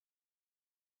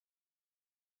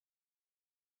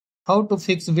How to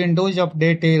fix Windows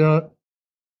Update error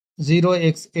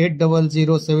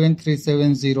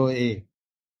 0x8007370a.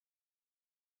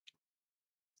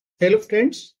 Hello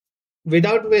friends,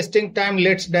 without wasting time,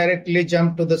 let's directly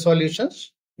jump to the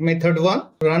solutions. Method 1,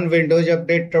 run Windows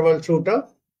Update Troubleshooter.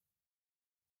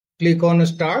 Click on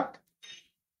Start,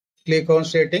 click on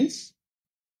Settings,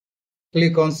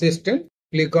 click on System,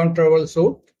 click on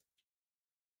Troubleshoot.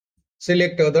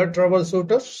 Select other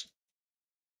troubleshooters.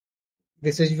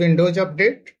 This is Windows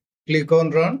Update. Click on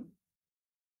Run.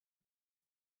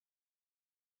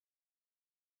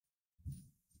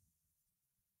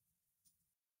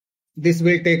 This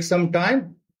will take some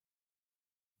time.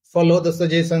 Follow the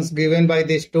suggestions given by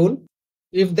this tool.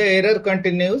 If the error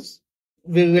continues,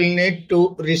 we will need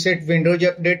to reset Windows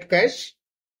Update cache.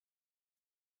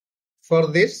 For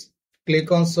this,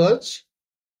 click on Search,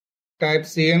 type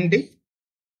CMD,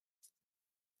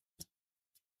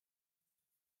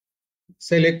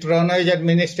 select Run as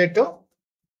Administrator.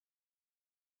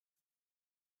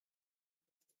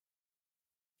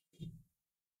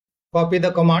 Copy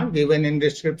the command given in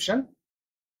description.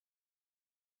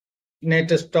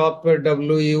 Netstop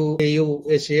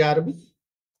wuauserv.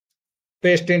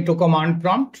 Paste into command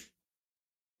prompt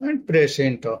and press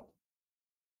enter.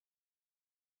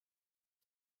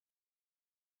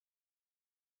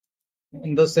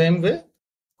 In the same way,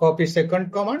 copy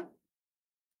second command.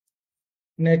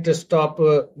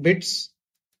 Netstop bits.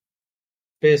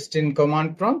 Paste in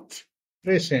command prompt.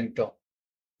 Press enter.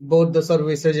 Both the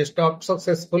services stopped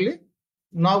successfully.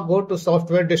 Now go to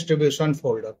Software Distribution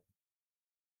folder.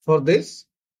 For this,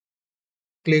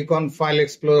 click on File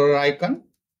Explorer icon.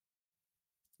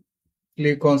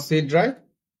 Click on C drive.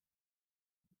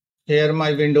 Here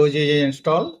my Windows is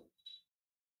installed.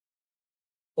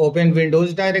 Open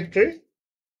Windows directory.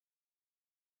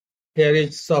 Here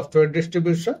is Software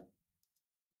Distribution.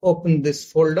 Open this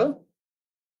folder.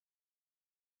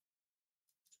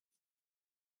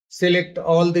 Select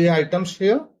all the items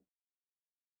here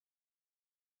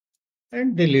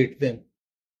and delete them.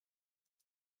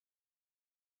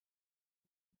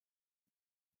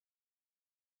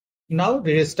 Now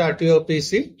restart your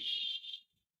PC.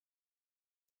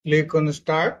 Click on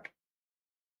Start.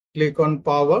 Click on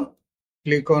Power.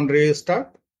 Click on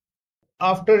Restart.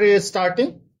 After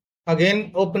restarting,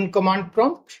 again open command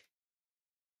prompt.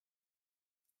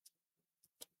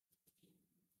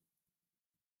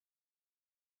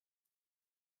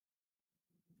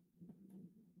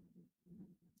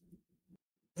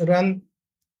 Run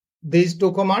these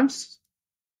two commands.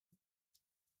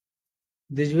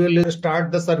 This will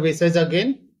start the services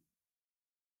again.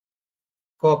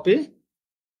 Copy,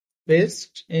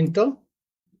 paste, enter.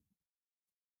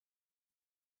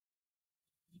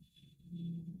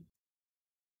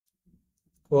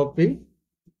 Copy,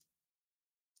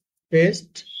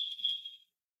 paste,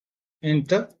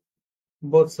 enter.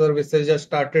 Both services are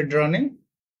started running.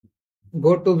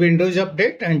 Go to Windows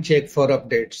Update and check for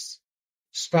updates.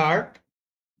 Start,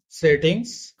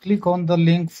 Settings. Click on the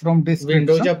link from description.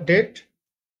 Windows Update.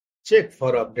 Check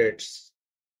for updates.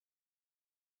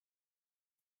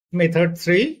 Method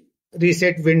 3.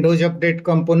 Reset Windows Update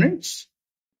components.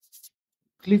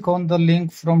 Click on the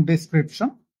link from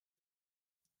description.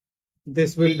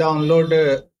 This will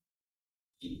download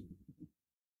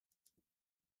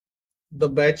the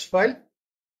batch file.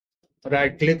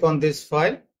 Right click on this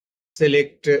file.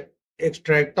 Select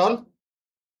Extract All.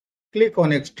 Click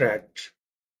on Extract.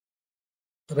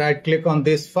 Right click on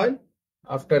this file.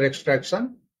 After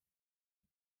extraction,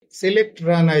 select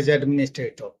Run as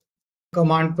Administrator.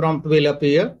 Command prompt will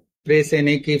appear. Press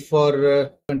any key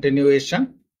for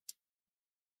continuation.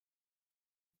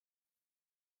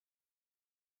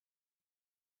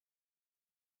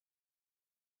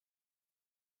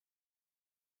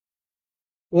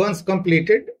 Once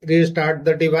completed, restart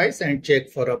the device and check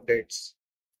for updates.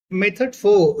 Method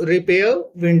 4. Repair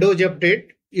Windows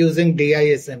Update using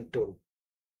DISM tool.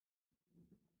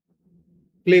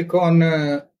 Click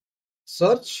on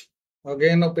Search.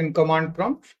 Again open command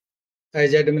prompt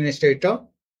as administrator.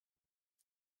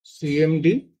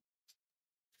 CMD.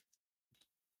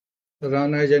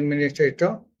 Run as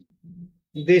administrator.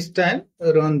 This time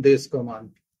run this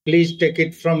command. Please take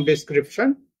it from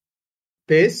description.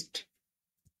 Paste.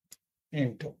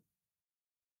 Enter.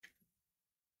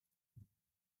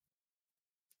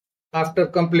 After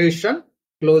completion,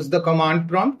 close the command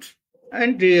prompt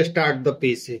and restart the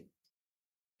PC.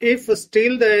 If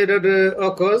still the error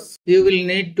occurs, you will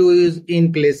need to use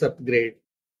in-place upgrade.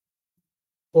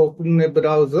 Open a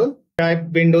browser, type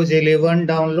Windows 11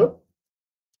 download.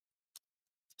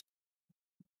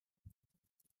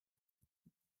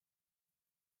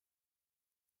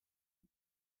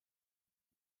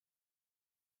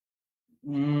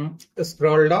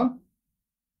 Scroll down.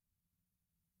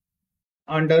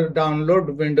 Under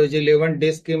download Windows 11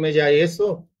 disk image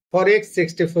ISO for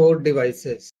x64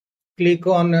 devices. Click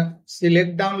on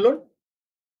select download.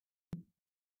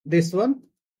 This one.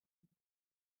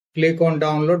 Click on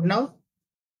download now.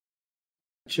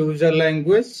 Choose a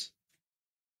language.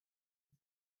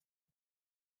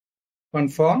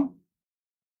 Confirm.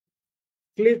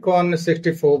 Click on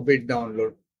 64-bit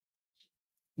download.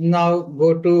 Now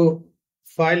go to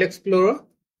File Explorer,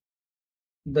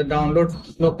 the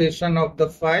download location of the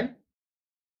file.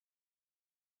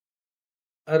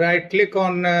 Right click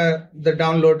on the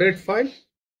downloaded file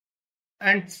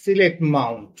and select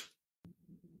Mount.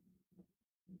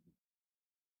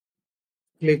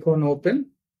 Click on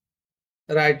Open.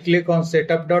 Right click on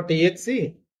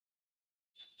setup.exe.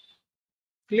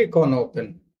 Click on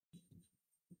Open.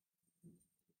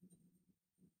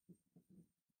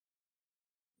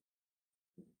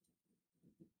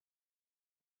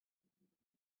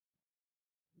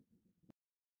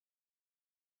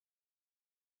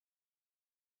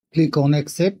 Click on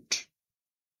Accept.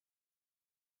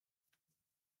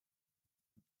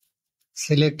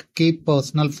 Select Keep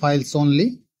Personal Files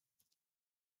Only.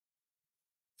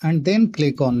 And then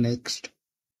click on Next.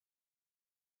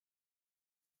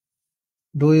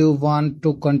 Do you want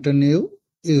to continue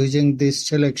using this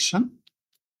selection?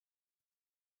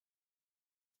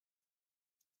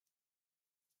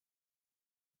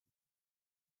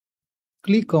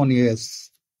 Click on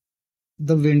Yes.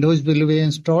 The Windows will be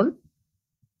installed.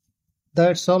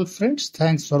 That's all friends.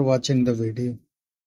 Thanks for watching the video.